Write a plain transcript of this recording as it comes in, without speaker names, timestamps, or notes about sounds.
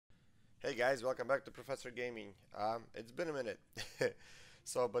Hey guys, welcome back to Professor Gaming. It's been a minute.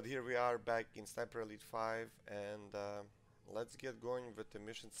 But here we are back in Sniper Elite 5 and let's get going with the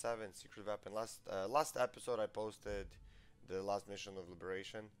mission 7, Secret Weapon. Last episode I posted the last mission of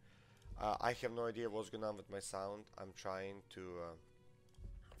Liberation. I have no idea what's going on with my sound. I'm trying to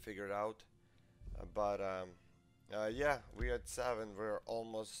figure it out. Yeah, we're at 7. We're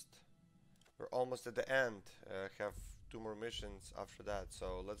almost at the end. Have 2 more missions after that,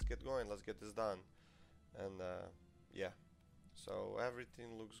 so let's get going, let's get this done. And yeah, so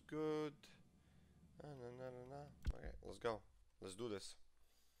everything looks good. Okay, let's go, let's do this,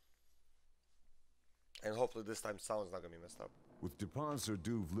 and hopefully this time sound's not gonna be messed up. With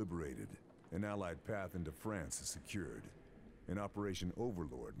Dupont-sur-Douve liberated, an allied path into France is secured, and Operation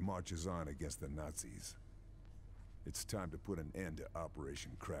Overlord marches on against the Nazis. It's time to put an end to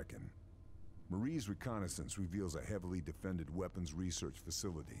Operation Kraken. Marie's reconnaissance reveals a heavily defended weapons research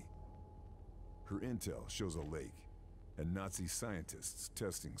facility. Her intel shows a lake, and Nazi scientists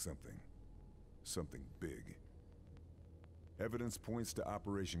testing something big. Evidence points to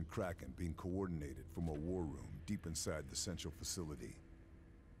Operation Kraken being coordinated from a war room deep inside the central facility.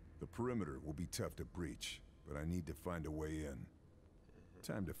 The perimeter will be tough to breach, but I need to find a way in.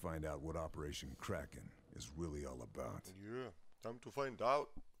 Time to find out what Operation Kraken is really all about. Yeah, time to find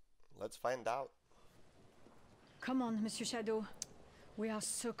out. Let's find out. Come on, Monsieur Shadow. We are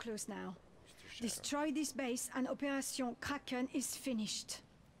so close now. Destroy this base and Operation Kraken is finished.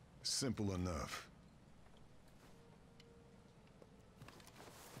 Simple enough.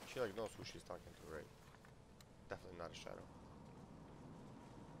 She like knows who she's talking to, right? Definitely not a shadow.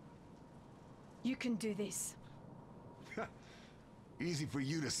 You can do this. Easy for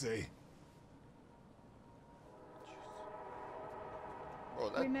you to say. Oh,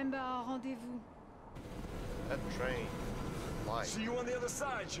 Remember our rendezvous. that train. Why? See you on the other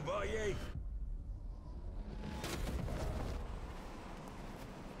side, Chevalier.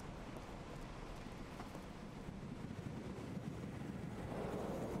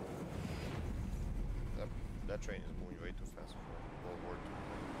 That train is moving way too fast for World War II.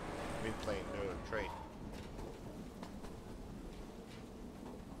 I mean plane, no, train.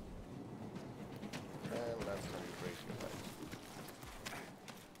 And that's how you brace your legs.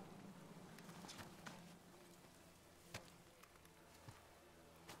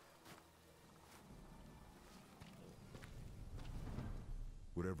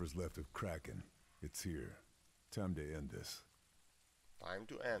 Whatever's left of Kraken, it's here. Time to end this. Time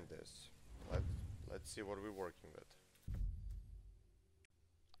to end this. Let's see what we're working with.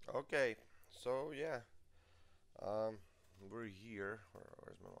 Okay, so yeah, we're here.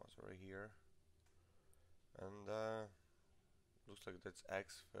 Where's my mouse? We're here, and looks like that's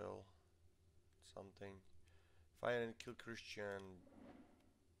exfil something. Find and kill Christian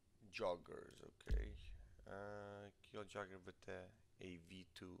joggers. Okay, kill jogger with a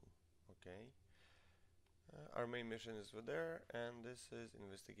V2. Okay. Our main mission is over there, and this is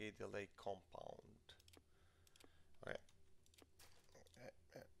investigate the lake compound. Okay.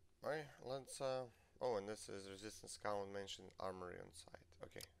 Alright, let's oh, and this is resistance count mentioned armory on site.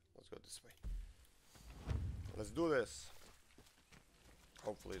 Okay, let's go this way. Let's do this.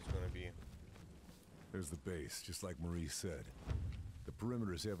 Hopefully it's gonna be. There's the base, just like Marie said. The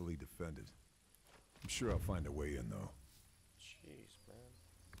perimeter is heavily defended. I'm sure I'll find a way in, though. Jeez, man.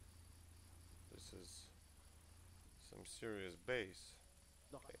 This is some serious base.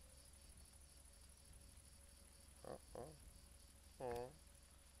 Okay. Oh.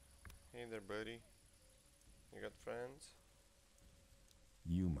 Hey there, buddy. You got friends?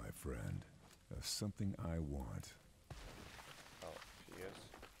 You, my friend, have something I want. Oh, yes.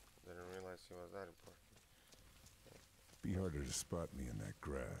 Didn't realize he was that important. Be harder to spot me in that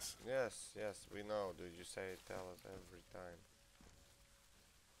grass. Yes, we know, dude. You say it, tell us every time.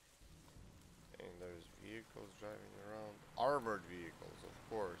 And there's vehicles driving around. Armored vehicles, of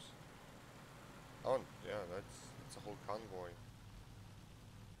course. Oh, yeah, that's a whole convoy.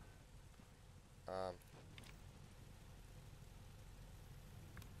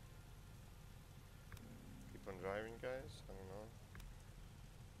 Keep on driving, guys. I don't know.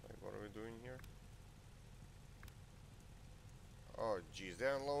 Like, what are we doing here? Oh, geez,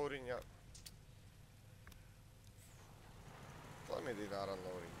 they're unloading. Yeah. Tell me they're not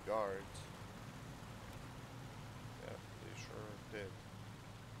unloading guards. Yeah, they sure did.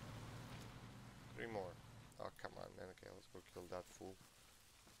 3 more. Oh, come on, man. Okay, let's go kill that fool.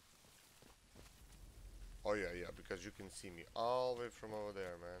 Oh, yeah, because you can see me all the way from over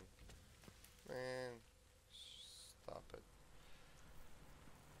there, man. Man, stop it.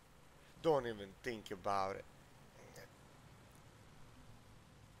 Don't even think about it.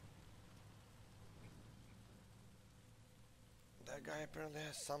 that guy apparently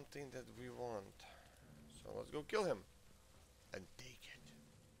has something that we want. So let's go kill him. And take it.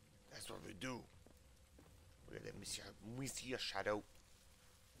 That's what we do. We're the Monsieur Shadow.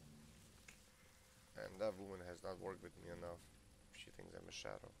 And that woman has not worked with me enough. She thinks I'm a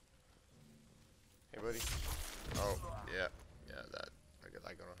shadow. Hey, buddy. Oh, yeah. Yeah, that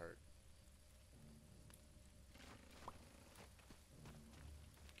gonna hurt.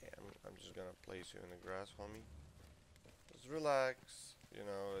 Okay, I'm just gonna place you in the grass, homie. Just relax. You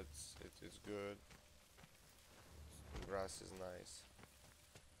know, it's good. The grass is nice.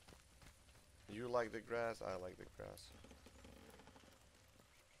 You like the grass, I like the grass.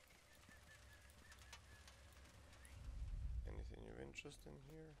 Anything of interest in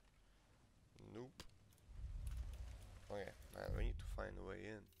here? Nope. Okay, man, we need to find a way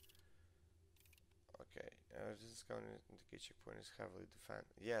in. Okay, this is going to indicate checkpoint is heavily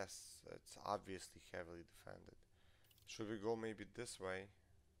defended. Yes, it's obviously heavily defended. Should we go maybe this way?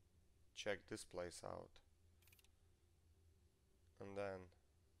 Check this place out. And then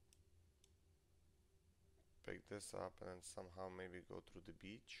pick this up and then somehow maybe go through the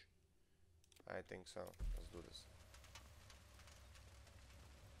beach. I think so. Let's do this.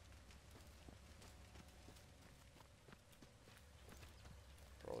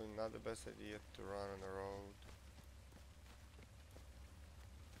 Probably not the best idea to run on the road.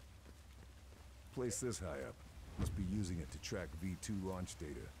 Place this high up. Must be using it to track V2 launch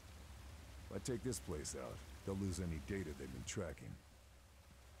data. If I take this place out, they'll lose any data they've been tracking.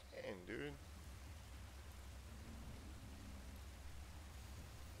 Damn, dude.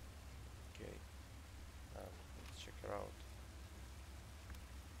 Okay. Let's check it out.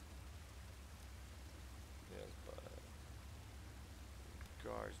 Yes, but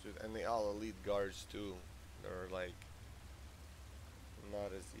guards, dude, and they all elite guards too. They're like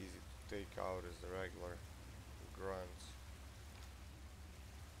not as easy to take out as the regular grunts.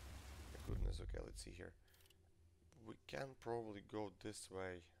 Goodness. Okay, let's see here. We can probably go this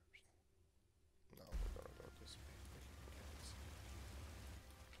way. No, we're gonna go this way.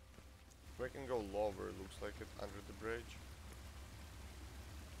 We can go lower, looks like it, under the bridge.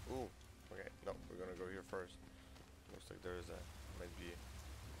 Ooh, okay, no, we're gonna go here first. Looks like there is a, might be,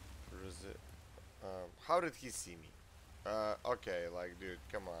 how did he see me? Okay, like, dude,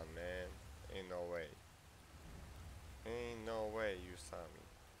 come on, man. Ain't no way. Ain't no way you saw me.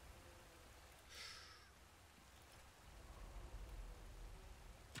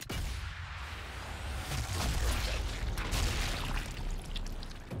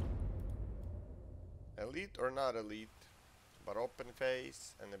 Elite or not elite, but open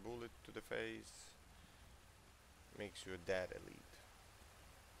face and a bullet to the face makes you a dead elite.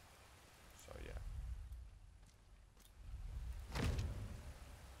 So yeah.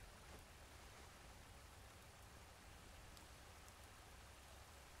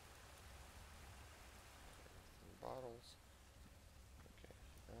 Bottles. Okay.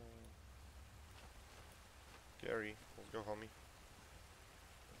 Gary, let's go, homie.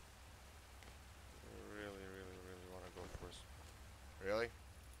 Really want to go first. Really?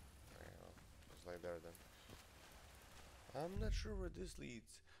 Okay, well, just like there then. I'm not sure where this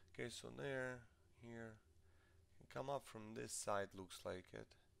leads. Okay, so there, here, can come up from this side, looks like it.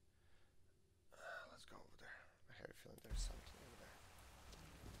 Let's go over there. I have a feeling there's something over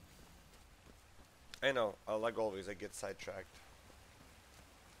there. I know, like always, I get sidetracked.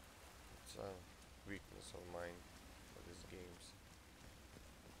 It's a weakness of mine for these games.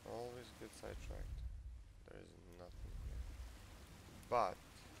 Always get sidetracked. There is nothing here. But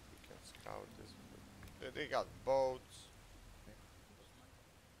we can scout this. They got boats.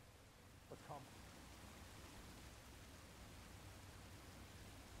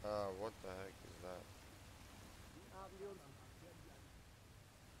 What the heck is that?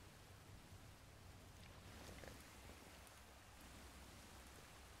 Okay.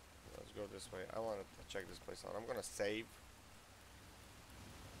 Let's go this way. I want to check this place out. I'm gonna save.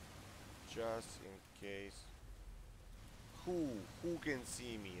 Just in case. Who can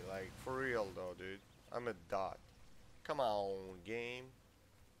see me? Like, for real though, dude. I'm a dot. Come on, game.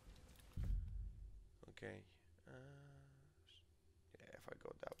 Okay. Yeah, if I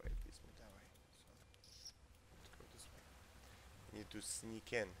go that way, it leads me that way. So, let's go this way. Need to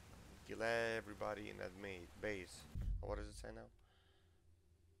sneak in. Kill everybody in that base. Oh, what does it say now?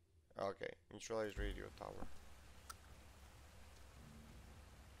 Okay, neutralize radio tower.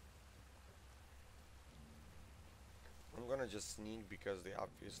 I'm gonna just sneak because they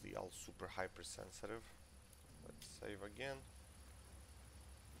obviously all super hypersensitive. Let's save again.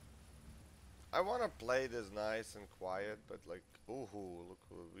 I wanna play this nice and quiet, but like, ooh, look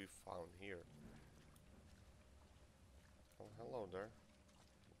what we found here. Oh, hello there.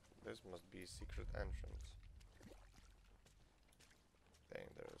 This must be a secret entrance. Dang,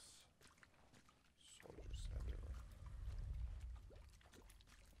 there's soldiers everywhere.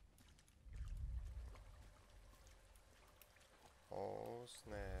 Oh,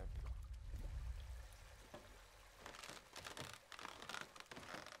 snap.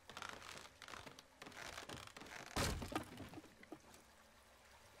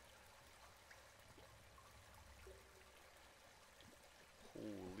 Who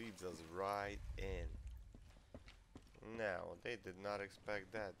leads us right in? No, they did not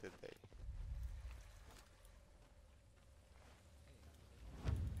expect that, did they?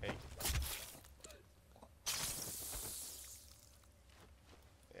 Hey.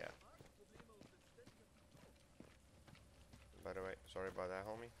 Yeah. By the way, sorry about that,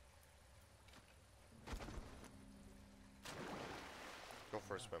 homie. Go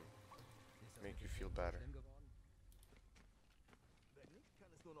for a swim. Make you feel better. Wenn nicht, kann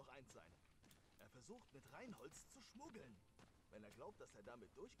es nur noch eins sein. Er versucht mit Reinholz zu schmuggeln. Wenn er glaubt, dass er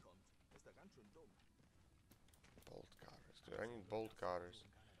damit durchkommt, ist er ganz schön dumm. Bolt cutters. Dude, I need bolt cutters.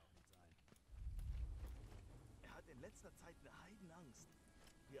 Er hat in letzter Zeit eine Heidenangst.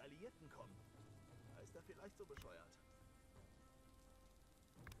 Die Alliierten kommen. Da ist er vielleicht so bescheuert.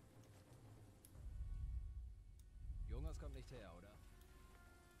 Jonas kommt nicht her, oder?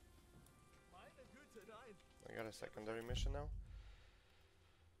 Meine Güte, nein! I got a secondary mission now.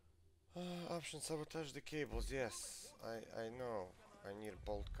 Option sabotage the cables. Yes, I know. I need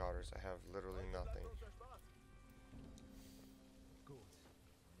bolt cutters. I have literally nothing. Gut.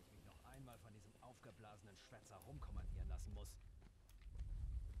 Wenn ich mich noch einmal von diesem aufgeblasenen Schwätzer rumkommandieren lassen muss.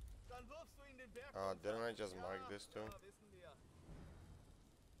 Dann wirfst du ihn den Berg Didn't I just mark this too? Ja, wissen wir.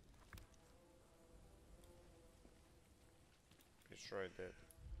 Pretty sure I did.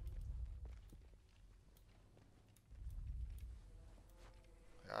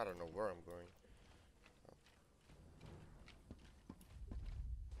 I don't know where I'm going.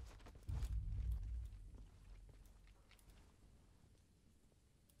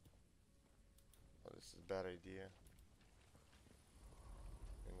 Oh, this is a bad idea.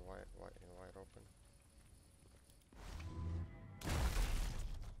 In wide open.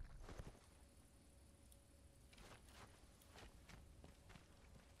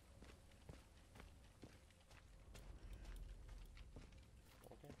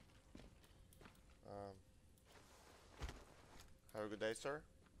 Okay. Have a good day, sir.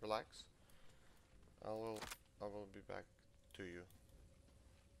 Relax. I will be back to you.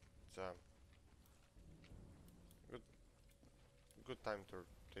 It's good time to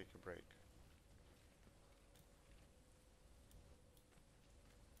take a break.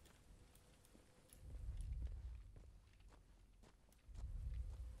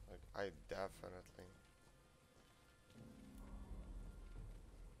 Like, I definitely.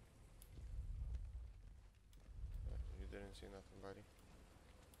 You didn't see nothing, buddy.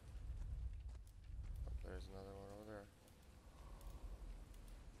 Oh, there's another one over there.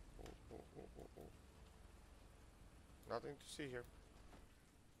 Ooh, ooh, ooh, ooh, ooh. Nothing to see here.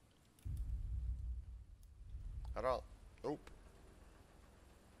 At all. Nope.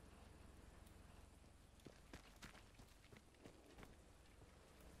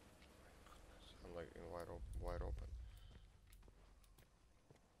 I'm like in wide open.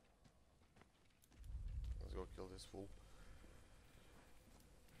 Let's go kill this fool.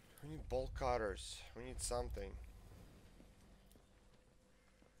 We need bolt cutters. We need something.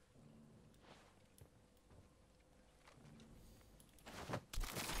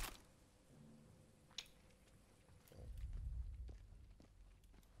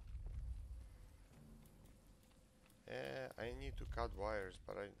 Yeah, I need to cut wires,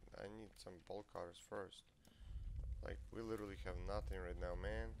 but I need some bolt cutters first. Like, we literally have nothing right now,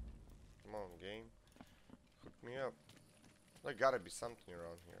 man. Come on, game. Hook me up. There gotta be something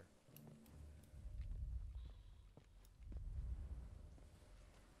around here.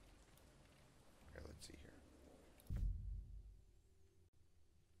 Okay, let's see here.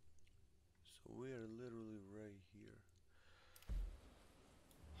 So we're literally right here.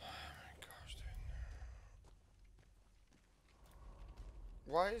 Oh my gosh, dude.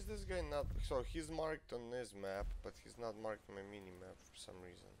 Why is this guy not... So he's marked on this map, but he's not marked on my mini-map for some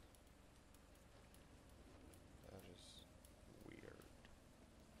reason. That is weird.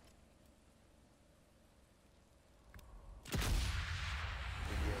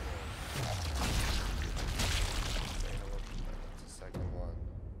 Say hello to him. That's the second one.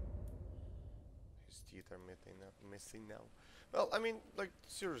 His teeth are missing now. Well, I mean, like,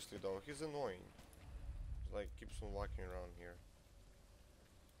 seriously though, he's annoying. He's like, keeps on walking around here.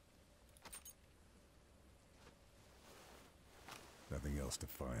 else to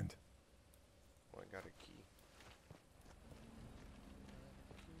find. Oh, I got a key.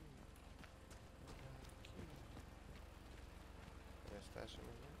 Can I stash him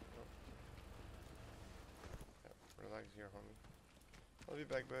in here? No. Yeah, relax here, homie. I'll be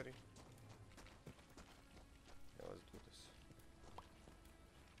back, buddy. Yeah, let's do this.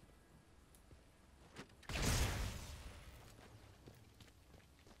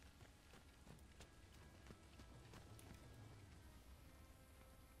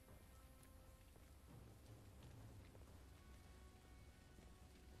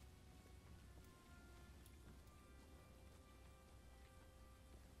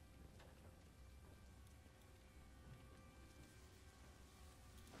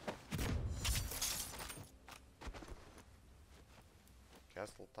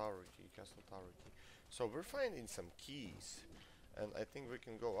 Castle Tower key, Castle Tower key. So we're finding some keys, and I think we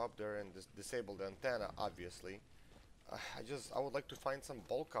can go up there and disable the antenna, obviously. I would like to find some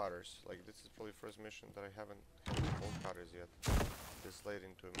bolt cutters. Like, this is probably first mission that I haven't had bolt cutters yet. This late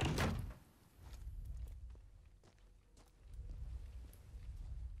into a mission.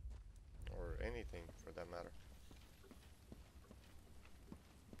 Or anything, for that matter.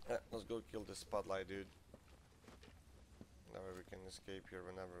 Let's go kill this spotlight dude. That way we can escape here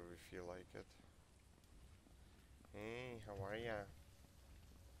whenever we feel like it. Hey, how are ya?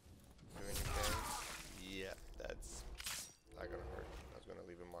 Doing okay? Yeah, that's not gonna hurt. That's gonna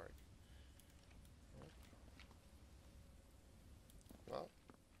leave a mark. Well,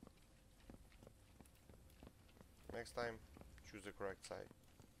 next time, choose the correct side.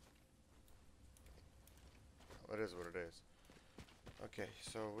 It is what it is. Okay,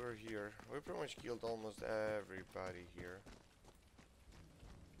 so we're here. We pretty much killed almost everybody here.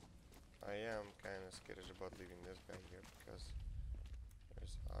 I am kind of skittish about leaving this guy here because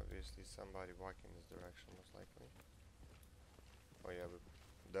there's obviously somebody walking this direction, most likely. Oh yeah, but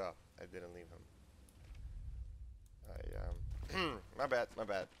duh, I didn't leave him. My bad.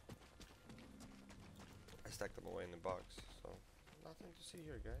 I stacked them away in the box, so nothing to see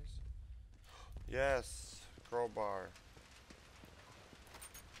here, guys. Yes, crowbar.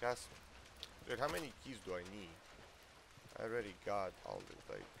 Guys, dude, how many keys do I need? I already got all the,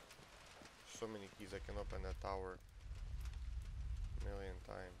 like, so many keys. I can open that tower a million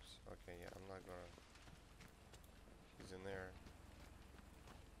times. Okay, yeah, I'm not gonna. He's in there.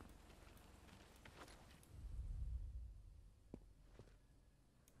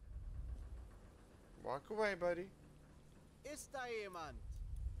 Walk away, buddy. Ist da jemand?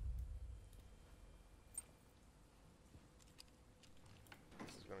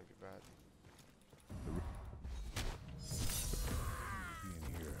 This is gonna be bad. Be in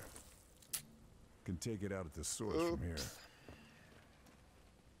here. Can take it out at the source from here.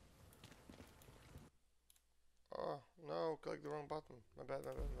 Oh, no, click the wrong button. My bad.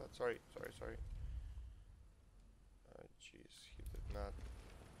 Sorry. Oh, jeez, he did not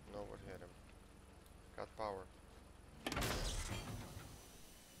know what hit him. Got power.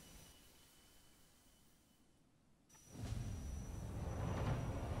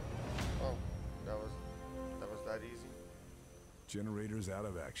 Oh, that was that easy. Generators out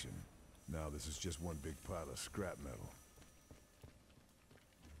of action. Now this is just one big pile of scrap metal.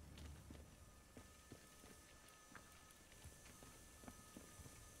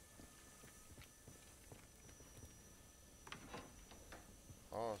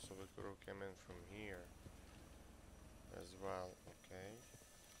 Oh, so we could have come in from here as well. Okay.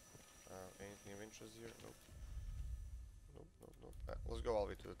 Anything of interest here? Nope. Let's go all the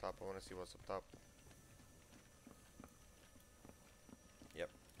way to the top. I want to see what's up top. Yep.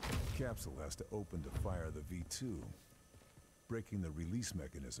 Capsule has to open to fire the V2. Breaking the release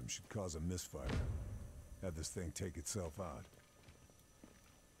mechanism should cause a misfire. Have this thing take itself out.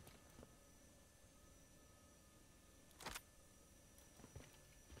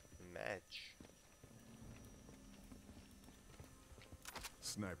 Match.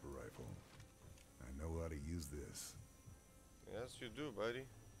 Sniper rifle. I know how to use this. Yes, you do, buddy.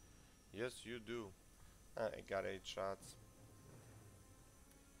 Yes, you do. I got 8 shots.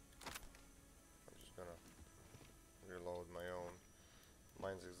 I'm just gonna reload my own.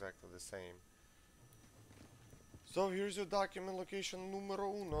 Mine's exactly the same. So here's your document location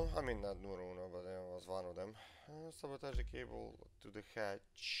numero uno. I mean, not numero uno, but it was one of them. Sabotage the cable to the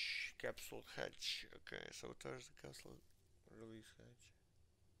hatch. Capsule hatch. Okay, sabotage the capsule release hatch.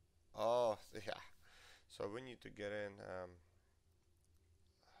 Oh, yeah. So we need to get in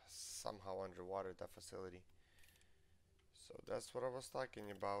somehow underwater that facility. So that's what I was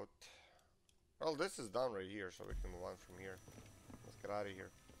talking about. Well, this is done right here, so we can move on from here. Let's get out of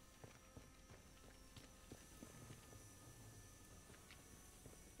here.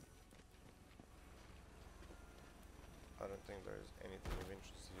 think there's anything of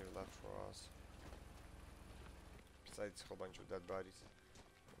interest here left for us. Besides a whole bunch of dead bodies.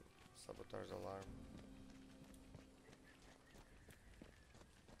 Sabotage alarm.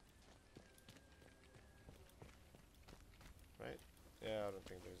 Right? Yeah, I don't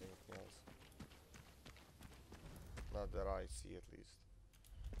think there's anything else. Not that I see, at least.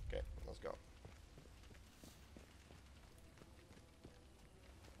 Okay, let's go.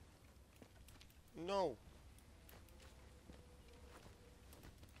 No!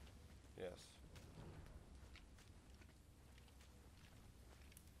 Yes.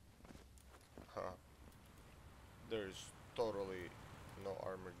 Huh. There's totally no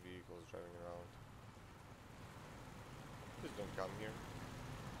armored vehicles driving around. Please don't come here.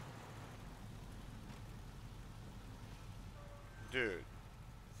 Dude.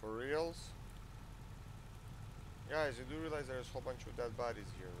 For reals? Guys, you do realize there's a whole bunch of dead bodies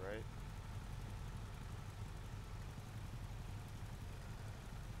here, right?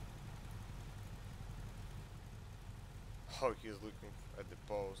 Oh, he's looking at the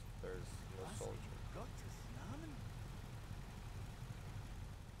post. There's no soldier. Gottes Namen?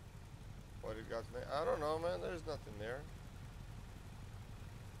 What it got? I don't know, man. There's nothing there.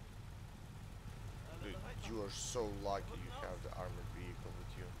 Dude, you are so lucky you have the armored vehicle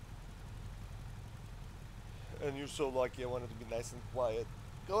with you. And you're so lucky I wanted to be nice and quiet.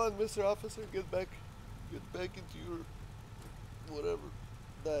 Go on, Mr. Officer, get back into your whatever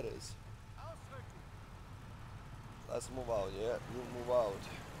that is. Let's move out, yeah, you move out.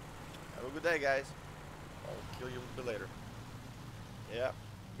 Have a good day, guys. I'll kill you a bit later. Yeah,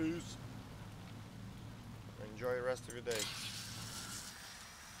 peace. Enjoy the rest of your day.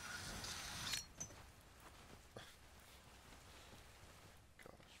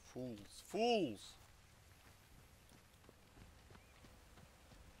 Gosh, fools, fools!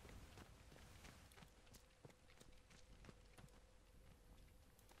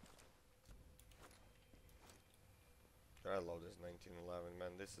 I love this 1911,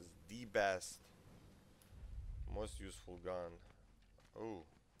 man. This is the best, most useful gun. Oh,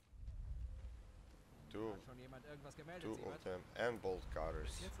 two Hat schon jemand irgendwas gemeldet, of Siebert? them and bolt cutters.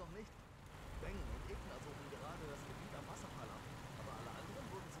 Bis jetzt noch nicht. Beng und Igna suchen gerade das Gebiet am Wasserfall ab. Aber alle anderen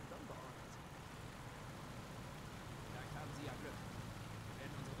wurden zum Damm beordert. Vielleicht haben Sie ja Glück. Wir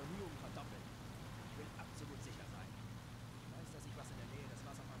werden unsere Bemühungen verdoppeln. Ich will absolut sicher sein. Ich weiß, dass ich was in der Nähe des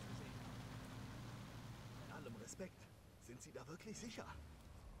Wasserfalls gesehen habe. Bei allem Respekt. Sind Sie da wirklich sicher?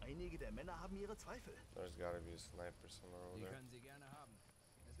 Einige der Männer haben ihre Zweifel. There's gotta be a sniper somewhere over Die there. können Sie gerne haben.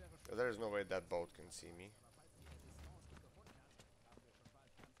 Es wäre schön, There's no way that boat can see me. aber falls die Resistance uns gefunden hat, haben wir schon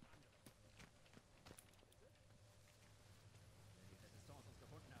bald ganz andere Probleme. Wenn die Resistance uns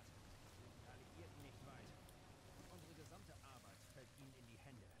gefunden hat, sind die Alliierten nicht weit. Unsere gesamte Arbeit fällt ihnen in die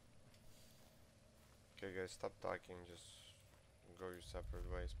Hände. Okay, guys, stop talking. Just go your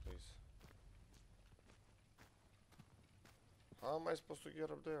separate ways, please. How am I supposed to get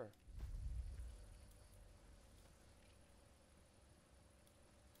up there?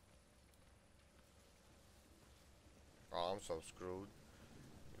 Oh, I'm so screwed.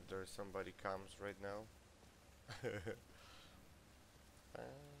 If there's somebody comes right now.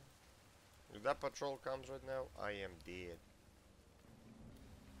 If that patrol comes right now, I am dead.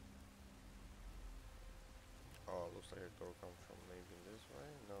 Oh, looks like a door comes from maybe this way?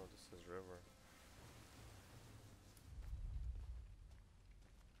 No, this is river.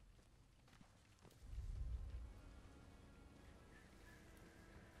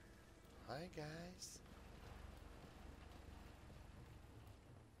 Hi guys.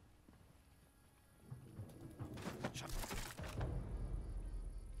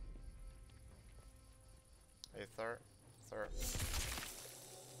 Hey, Thur.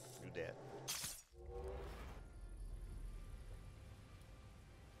 You dead.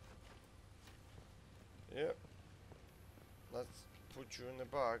 Yep. Let's put you in the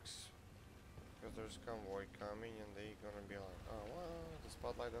box. Because there's convoy coming and they gonna be like, oh, well, the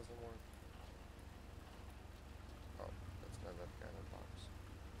spotlight doesn't work. Oh, that's not that kind of box.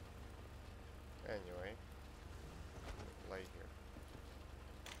 Anyway, lay here.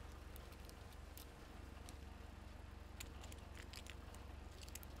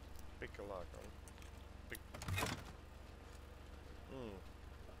 Pick a lock, huh? Pick.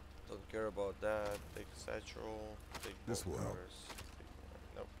 Don't care about that. Take a satchel. Take This bolt will help. cutters.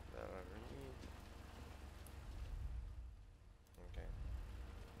 Nope, that I don't need. Okay.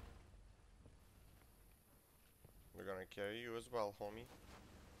 We're gonna carry you as well, homie.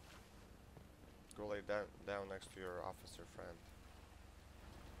 Go lay down next to your officer friend.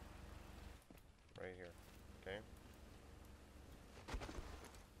 Right here, okay?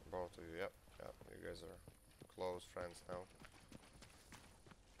 Both of you, yep, you guys are close friends now.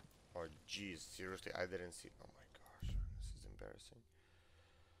 Oh jeez, seriously, I didn't see. Oh my gosh, this is embarrassing.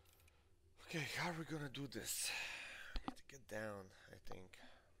 Okay, how are we gonna do this? I need to get down, I think,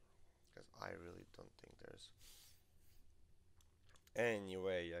 because I really don't think there's any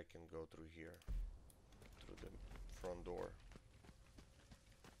way I can go through here, through the front door.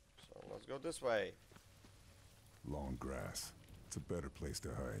 So let's go this way. Long grass. It's a better place to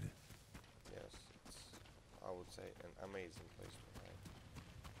hide. Yes, it's, I would say, an amazing place to hide.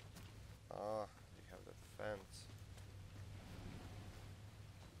 Ah, you have the fence.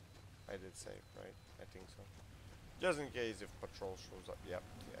 I did save, right? I think so. Just in case if patrol shows up. Yep,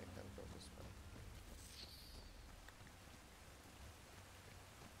 yeah, I can go this way.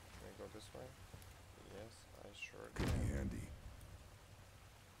 Can I go this way? Yes, I sure Could can. be handy.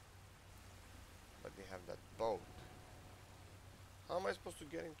 But they have that boat. How am I supposed to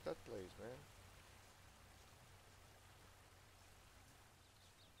get into that place, man?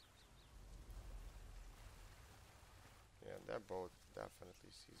 Yeah, that boat definitely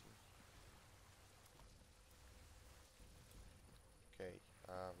sees me. Okay,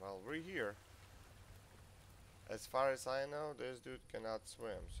 well, we're here. As far as I know, this dude cannot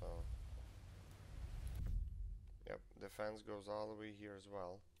swim, so... Yep, the fence goes all the way here as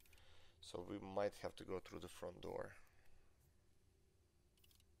well. So we might have to go through the front door.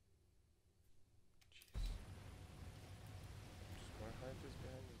 Jeez. Just gonna hide this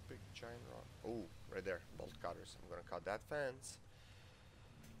behind this big giant rock. Oh, right there, bolt cutters. I'm gonna cut that fence.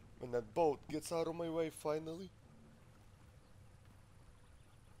 When that boat gets out of my way finally.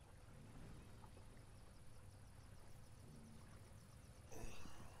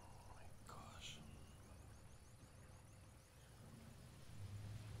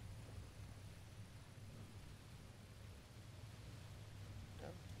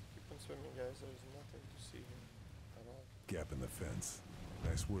 Swimming, guys, there's nothing to see here at all. Gap in the fence.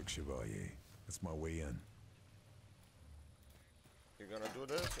 Nice work, Chevalier. That's my way in. You gonna do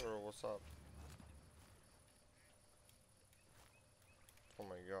this or what's up? Oh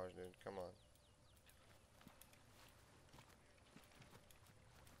my gosh, dude, come on.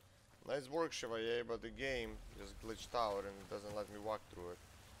 Nice work, Chevalier, but the game just glitched out and it doesn't let me walk through it.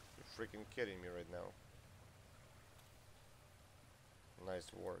 You're freaking kidding me right now.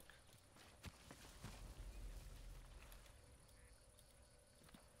 Nice work.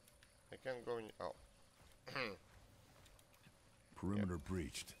 I can't go in. Oh. Perimeter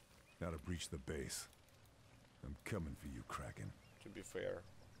breached. Now to breach the base. I'm coming for you, Kraken. To be fair,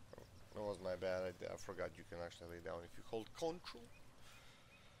 that was my bad. I forgot you can actually lay down if you hold control.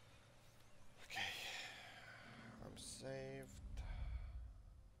 Okay. I'm saved.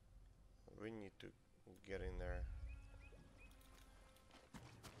 We need to get in there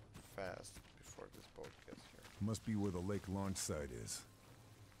fast before this boat gets here. Must be where the lake launch site is.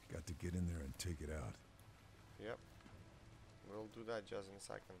 Got to get in there and take it out. Yep. We'll do that just in a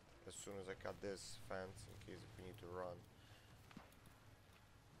second. As soon as I cut this fence in case if we need to run.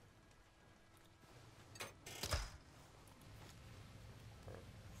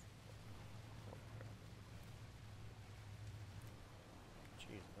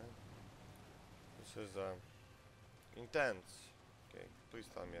 Jeez, man. This is intense. Okay, please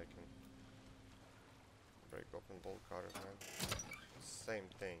tell me I can break open bolt cutters, man. Same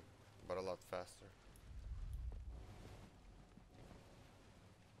thing, but a lot faster.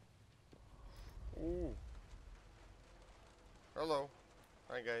 Ooh. Hello.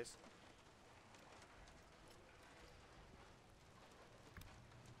 Hi, guys.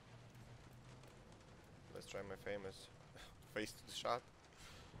 Let's try my famous face to the shot.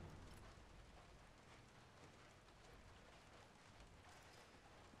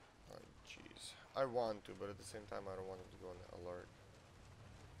 Oh, jeez. I want to, but at the same time, I don't want him to go on alert.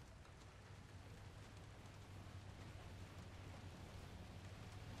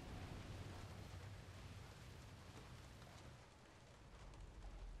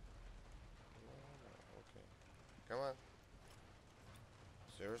 Okay. Come on.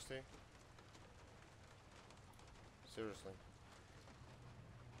 Seriously? Seriously.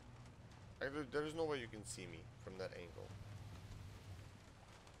 There is no way you can see me from that angle.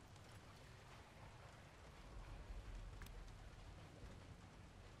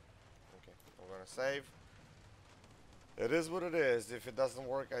 Okay, I'm gonna save. It is what it is. If it doesn't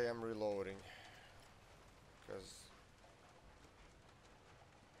work, I am reloading. Because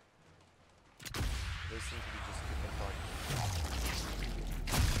they seem to be just keeping talking.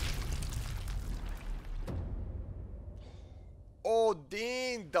 Oh,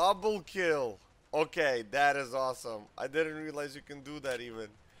 Dean, double kill. Okay, that is awesome. I didn't realize you can do that even.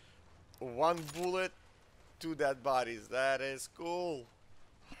 One bullet 2 dead bodies. That is cool.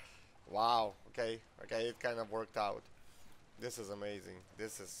 Wow. Okay. Okay, it kind of worked out. This is amazing.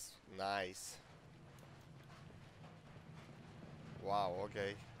 This is nice. Wow.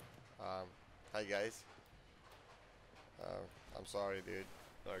 Okay. Hi guys. I'm sorry, dude.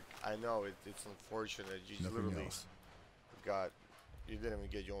 Like, I know it's unfortunate. You Nothing literally else. you didn't even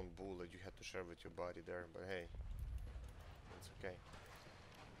get your own bullet. You had to share with your body there. But hey, it's okay.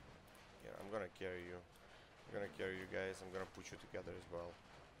 Yeah, I'm gonna carry you. I'm gonna carry you guys. I'm gonna put you together as well.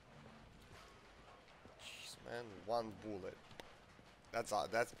 Jeez, man, 1 bullet. That's all.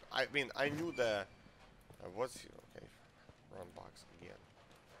 That's. I mean, I knew the. What's okay? Run box again.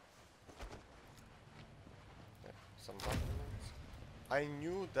 Yeah, some buttons. I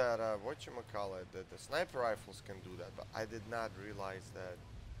knew that whatchamacallit, that the sniper rifles can do that, but I did not realize that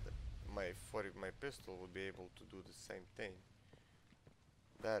my pistol would be able to do the same thing.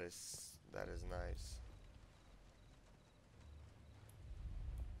 That is nice.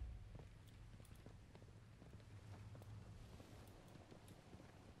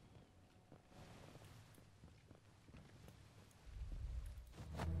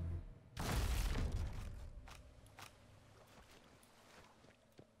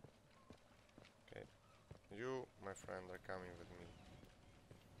 Okay, you, my friend, are coming with me.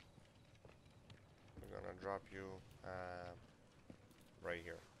 We're gonna drop you right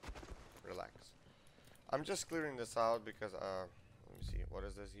here. Relax. I'm just clearing this out because let me see, what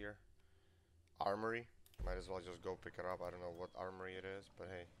is this here? Armory. Might as well just go pick it up. I don't know what armory it is, but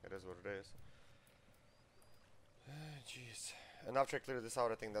hey, it is what it is. Jeez. And after I clear this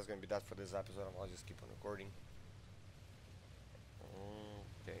out, I think that's gonna be that for this episode. I'll just keep on recording.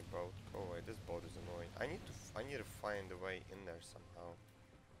 Okay, boat. Go away. This boat is annoying. I need to find a way in there somehow.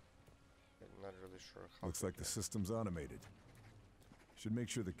 I'm not really sure how. Looks like the system's automated. Should make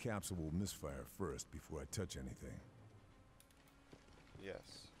sure the capsule will misfire first before I touch anything.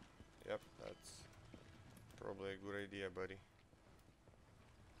 Yes. Yep, that's probably a good idea, buddy.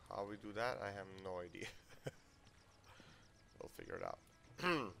 How we do that, I have no idea. We'll figure it out.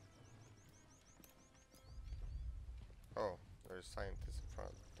 Oh, there's scientists in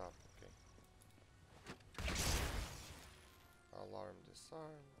front of the top. Okay. Alarm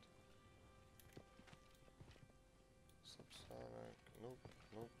disarmed. Subsonic. Nope.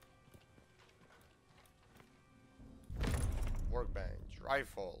 Nope. Workbench.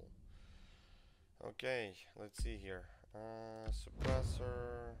 Rifle. Okay, let's see here.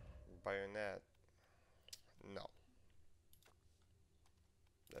 Suppressor. Bayonet. No.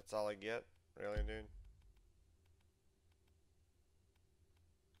 That's all I get? Really, dude?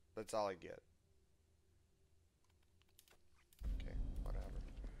 That's all I get. Okay, whatever.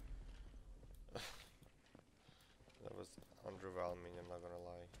 That was underwhelming, I'm not gonna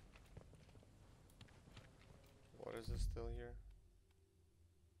lie. What is this still here?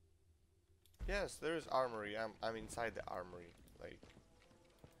 Yes, there is armory. I'm inside the armory. Like,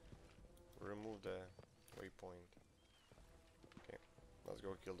 remove the waypoint. Okay, let's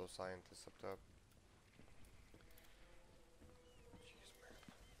go kill those scientists up top. Jeez, man.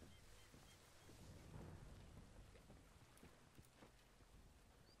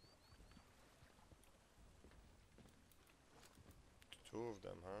 2 of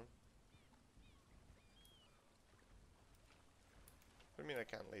them, huh? What do you mean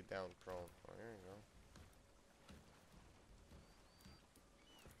I can't lay down prone? Oh, here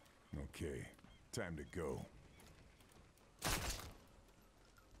you go. Okay, time to go.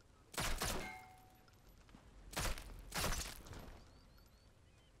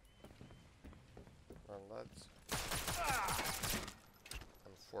 Well, that's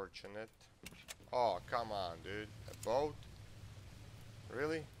unfortunate. Oh, come on, dude. A boat?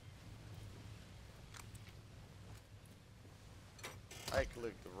 Really? I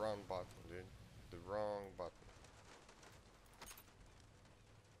clicked the wrong button, dude. The wrong button.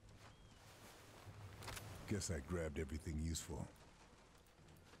 Guess I grabbed everything useful.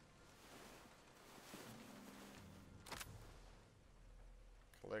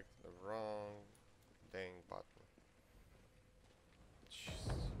 Click the wrong dang button.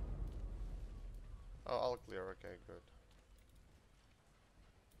 Jeez. Oh, all clear. Okay, good.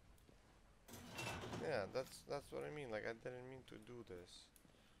 Yeah, that's what I mean. Like, I didn't mean to do this.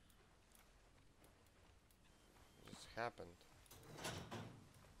 It just happened.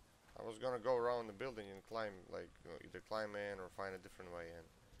 I was gonna go around the building and climb, like, you know, either climb in or find a different way in.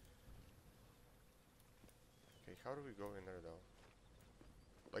 Okay, how do we go in there though?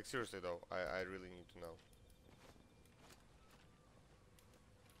 Like, seriously though, I really need to know.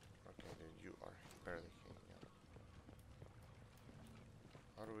 Okay, dude, you are barely hanging out.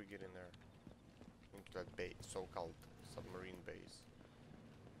 How do we get in there? Into that base, so-called submarine base.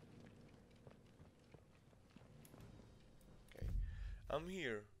 Okay, I'm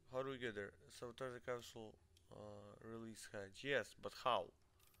here. How do we get there? Sabotage the capsule, release hatch. Yes, but how?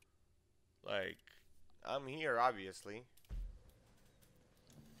 Like, I'm here, obviously.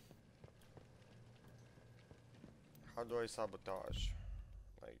 How do I sabotage?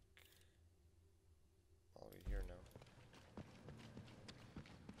 Like, I'll be here now.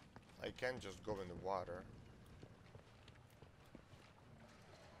 I can't just go in the water.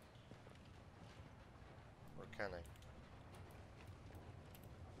 Or can I?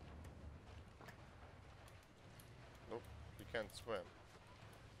 Nope, you can't swim.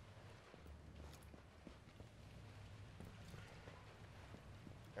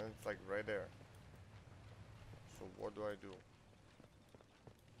 And it's like right there. So what do I do?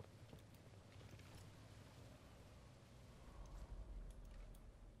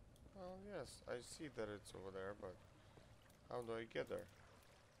 Well, yes, I see that it's over there, but how do I get there?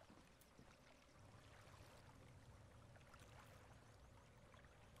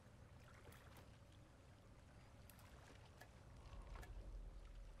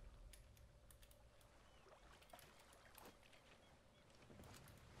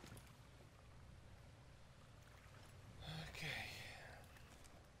 Okay.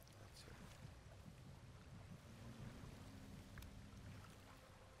 That's it.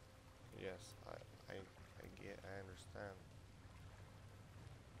 Yes, I understand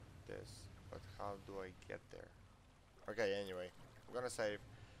this, but how do I get there? Okay, anyway, I'm gonna save.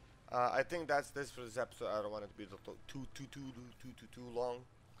 I think that's this for this episode. I don't want it to be too long.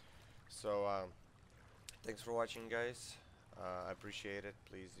 So thanks for watching, guys. I appreciate it.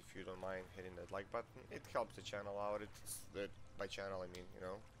 Please, if you don't mind hitting that like button, it helps the channel out. It's my channel. I mean, you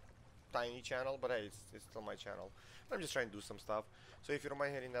know, tiny channel, but hey, it's still my channel. I'm just trying to do some stuff. So if you don't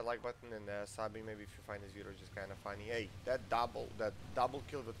mind hitting that like button and subbing, maybe if you find this video just kind of funny. Hey, that double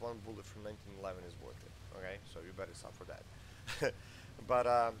kill with one bullet from 1911 is worth it. Okay, so you better sub for that.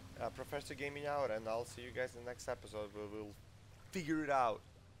 But Professor Gaming out, and I'll see you guys in the next episode where we'll figure it out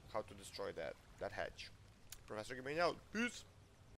how to destroy that hatch. Professor Gaming out. Peace.